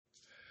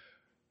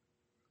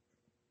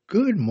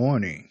Good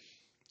morning.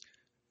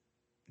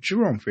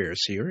 Jerome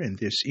Ferris here, and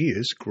this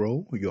is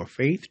Grow Your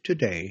Faith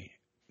Today,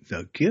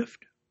 the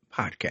Gift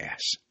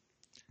Podcast.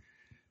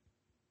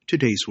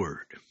 Today's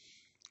word,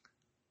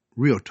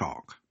 real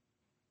talk.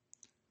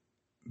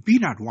 Be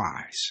not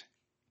wise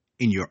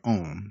in your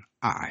own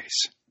eyes.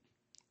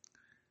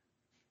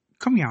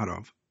 Coming out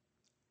of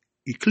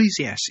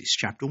Ecclesiastes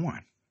chapter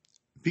 1,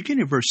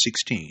 beginning at verse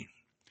 16,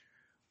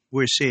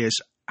 where it says,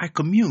 I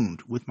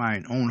communed with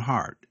mine own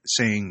heart,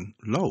 saying,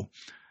 Lo,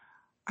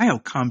 I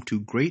have come to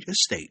great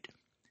estate,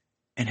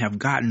 and have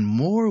gotten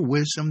more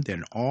wisdom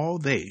than all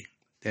they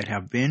that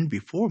have been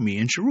before me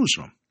in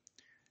Jerusalem.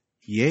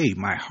 Yea,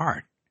 my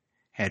heart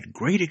had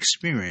great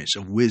experience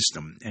of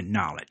wisdom and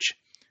knowledge,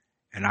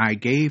 and I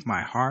gave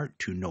my heart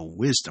to know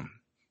wisdom,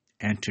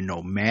 and to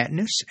know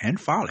madness and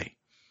folly.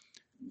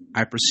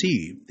 I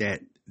perceive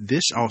that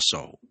this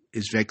also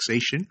is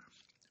vexation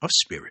of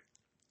spirit,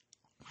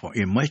 for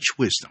in much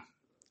wisdom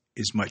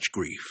is much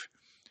grief,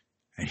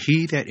 and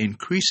he that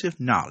increaseth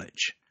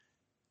knowledge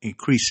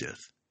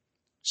increaseth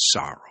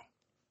sorrow.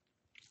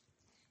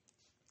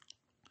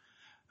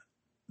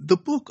 The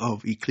book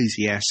of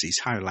Ecclesiastes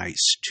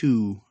highlights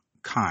two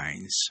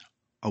kinds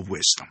of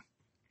wisdom.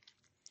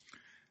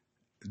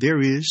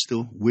 There is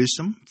the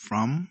wisdom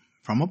from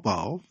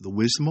above, the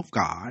wisdom of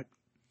God,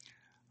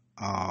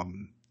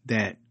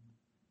 that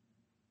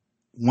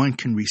one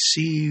can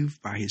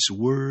receive by his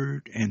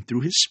word and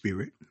through his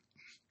spirit.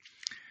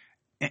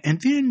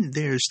 And then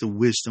there's the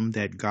wisdom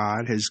that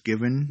God has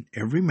given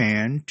every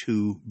man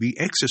to be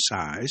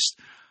exercised,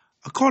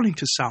 according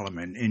to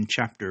Solomon in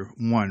chapter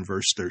 1,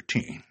 verse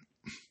 13.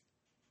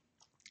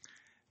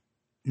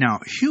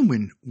 Now,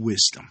 human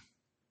wisdom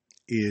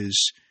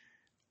is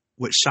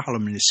what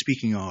Solomon is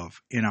speaking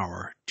of in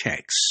our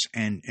text.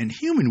 And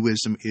human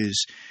wisdom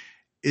is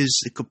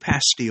the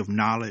capacity of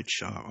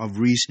knowledge, of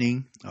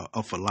reasoning,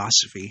 of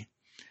philosophy.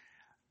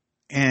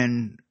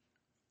 And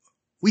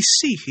we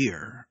see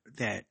here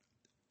that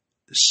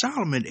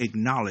Solomon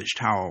acknowledged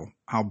how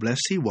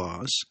blessed he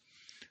was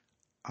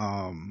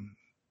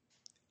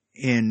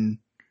in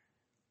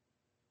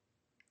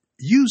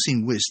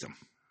using wisdom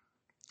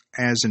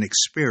as an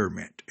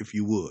experiment, if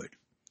you would.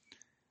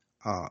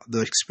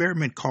 The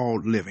experiment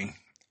called living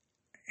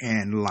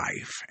and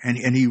life.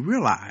 And he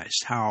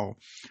realized how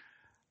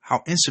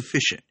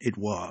insufficient it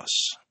was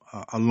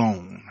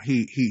alone.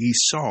 He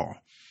saw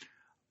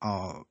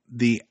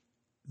the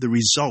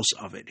results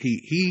of it.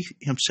 He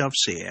himself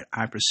said,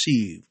 I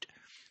perceived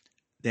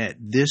that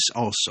this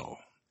also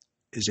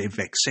is a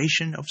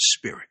vexation of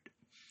spirit,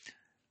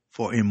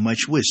 for in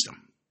much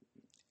wisdom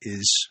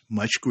is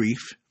much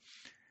grief,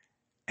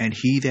 and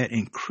he that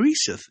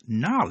increaseth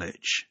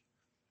knowledge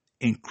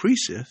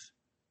increaseth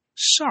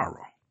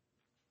sorrow.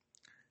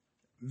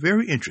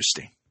 Very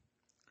interesting.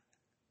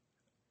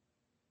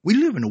 We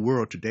live in a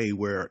world today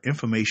where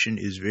information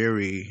is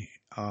very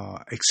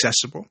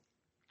accessible.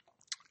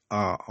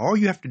 All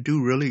you have to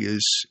do really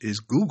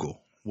is Google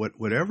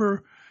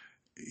whatever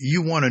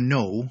you want to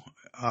know.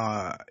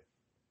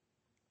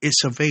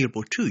 It's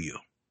available to you.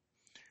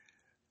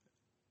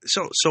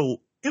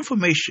 So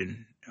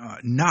information,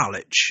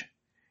 knowledge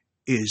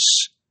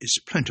is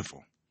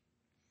plentiful.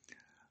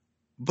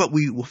 But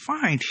we will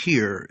find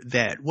here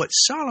that what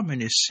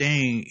Solomon is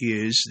saying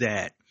is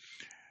that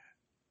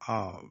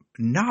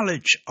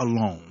knowledge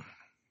alone,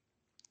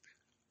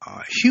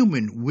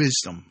 human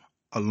wisdom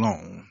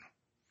alone,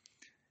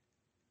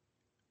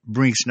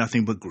 brings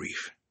nothing but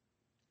grief.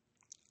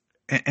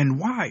 And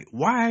why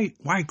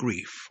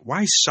grief?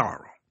 Why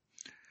sorrow?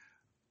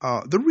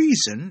 The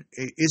reason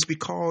is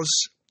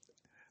because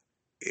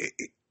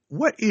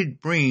what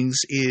it brings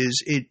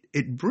is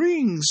it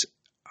brings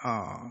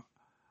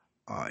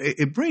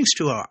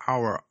to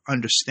our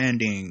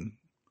understanding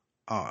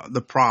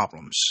the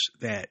problems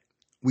that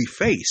we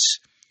face,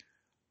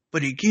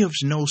 but it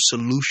gives no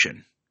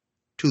solution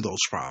to those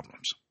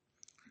problems.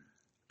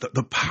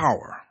 The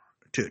power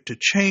to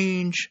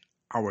change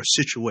our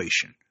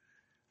situation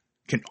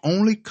can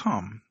only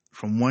come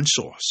from one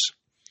source.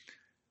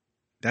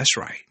 That's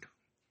right.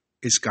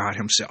 It's God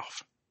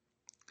himself.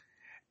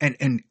 And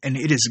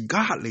it is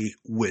godly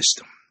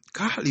wisdom.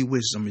 Godly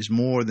wisdom is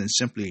more than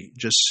simply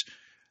just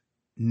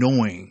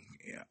knowing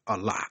a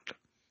lot.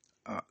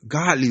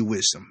 Godly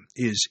wisdom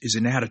is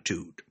an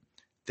attitude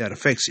that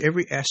affects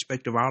every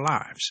aspect of our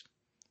lives.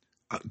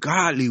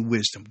 Godly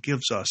wisdom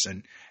gives us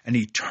an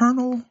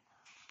eternal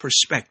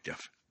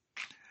perspective.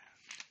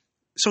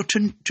 So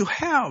to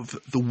have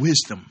the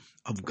wisdom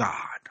of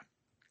God,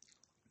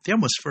 there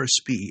must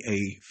first be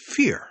a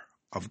fear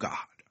of God.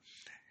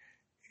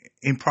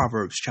 In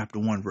Proverbs chapter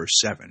 1, verse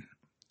 7,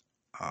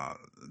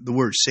 the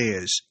word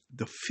says,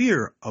 the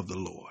fear of the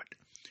Lord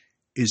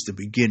is the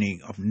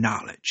beginning of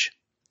knowledge,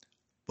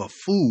 but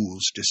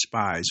fools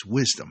despise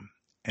wisdom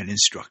and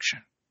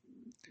instruction.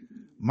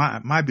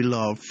 My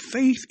beloved,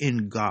 faith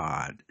in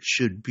God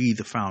should be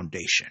the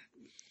foundation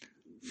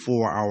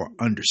for our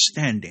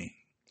understanding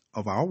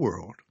of our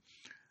world,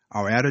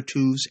 our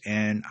attitudes,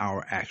 and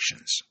our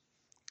actions.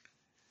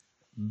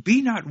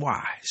 Be not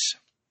wise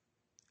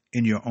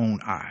in your own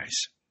eyes.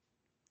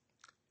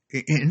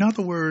 In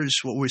other words,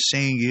 what we're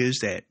saying is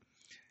that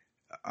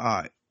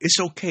it's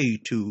okay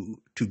to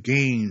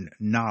gain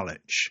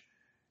knowledge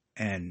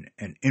and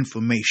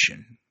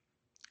information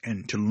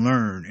and to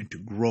learn and to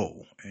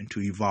grow and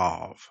to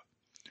evolve.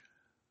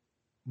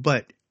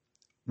 But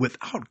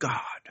without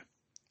God,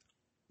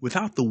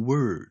 without the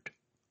Word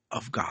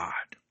of God,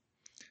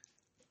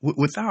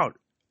 without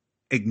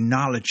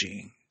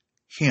acknowledging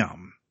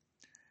Him,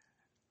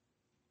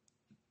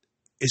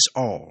 it's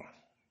all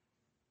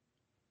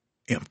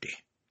empty.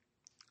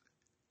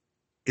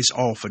 It's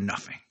all for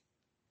nothing.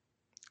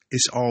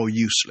 It's all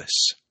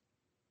useless.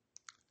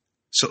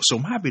 So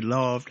my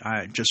beloved,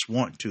 I just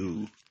want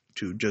to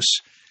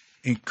just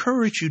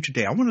encourage you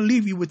today. I want to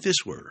leave you with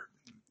this word.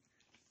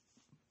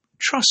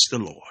 Trust the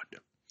Lord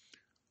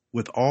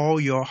with all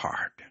your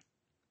heart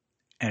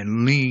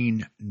and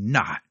lean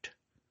not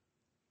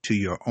to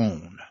your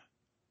own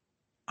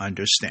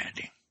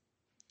understanding.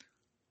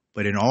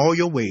 But in all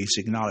your ways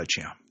acknowledge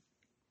Him,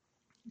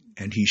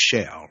 and He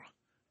shall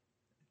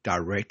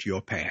direct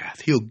your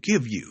path. He'll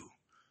give you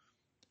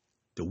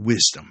the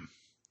wisdom,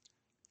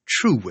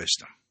 true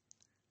wisdom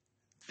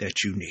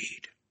that you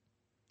need.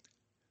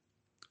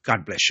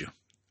 God bless you.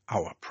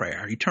 Our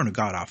prayer. Eternal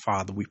God, our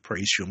Father, we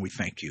praise you and we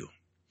thank you.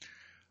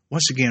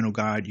 Once again, oh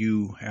God,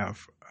 you have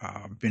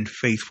been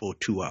faithful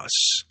to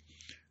us.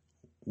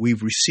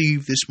 We've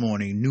received this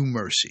morning new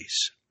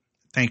mercies.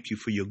 Thank you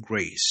for your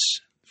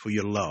grace, for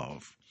your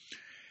love.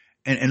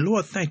 And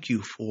Lord, thank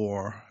you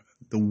for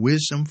the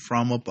wisdom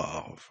from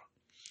above.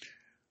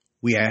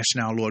 We ask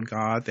now, Lord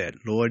God, that,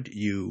 Lord,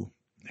 you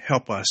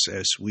help us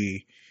as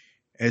we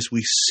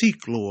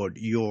seek, Lord,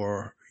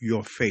 your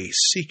face,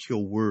 seek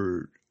your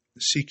word,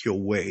 seek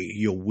your way,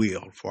 your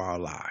will for our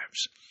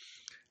lives.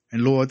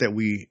 And Lord, that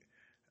we,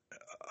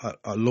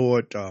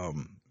 Lord,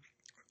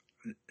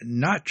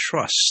 not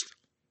trust,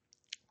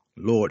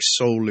 Lord,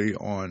 solely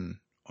on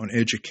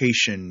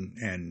education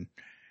and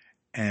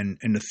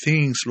the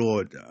things,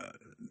 Lord,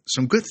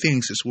 some good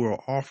things this world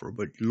offer,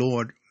 but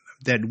Lord,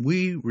 that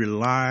we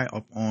rely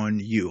upon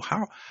you.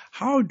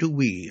 How do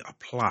we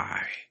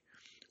apply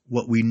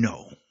what we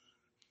know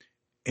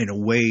in a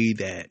way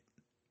that,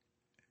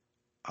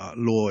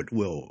 Lord,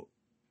 will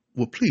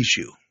please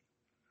you?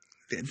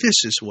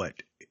 This is what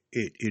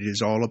it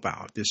is all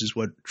about. This is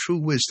what true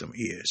wisdom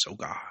is, oh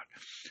God.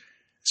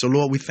 So,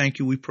 Lord, we thank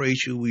you, we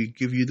praise you, we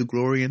give you the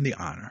glory and the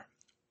honor.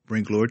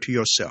 Bring glory to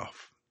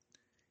yourself.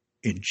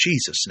 In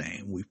Jesus'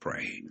 name we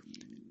pray.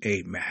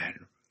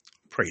 Amen.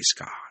 Praise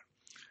God.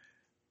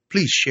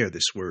 Please share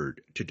this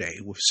word today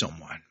with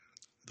someone.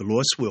 The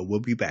Lord's will, we'll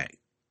be back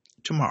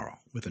tomorrow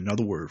with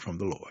another word from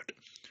the Lord.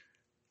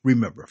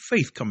 Remember,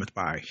 faith cometh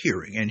by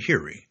hearing, and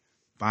hearing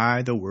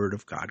by the word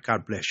of God.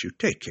 God bless you.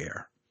 Take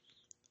care.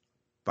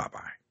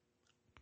 Bye-bye.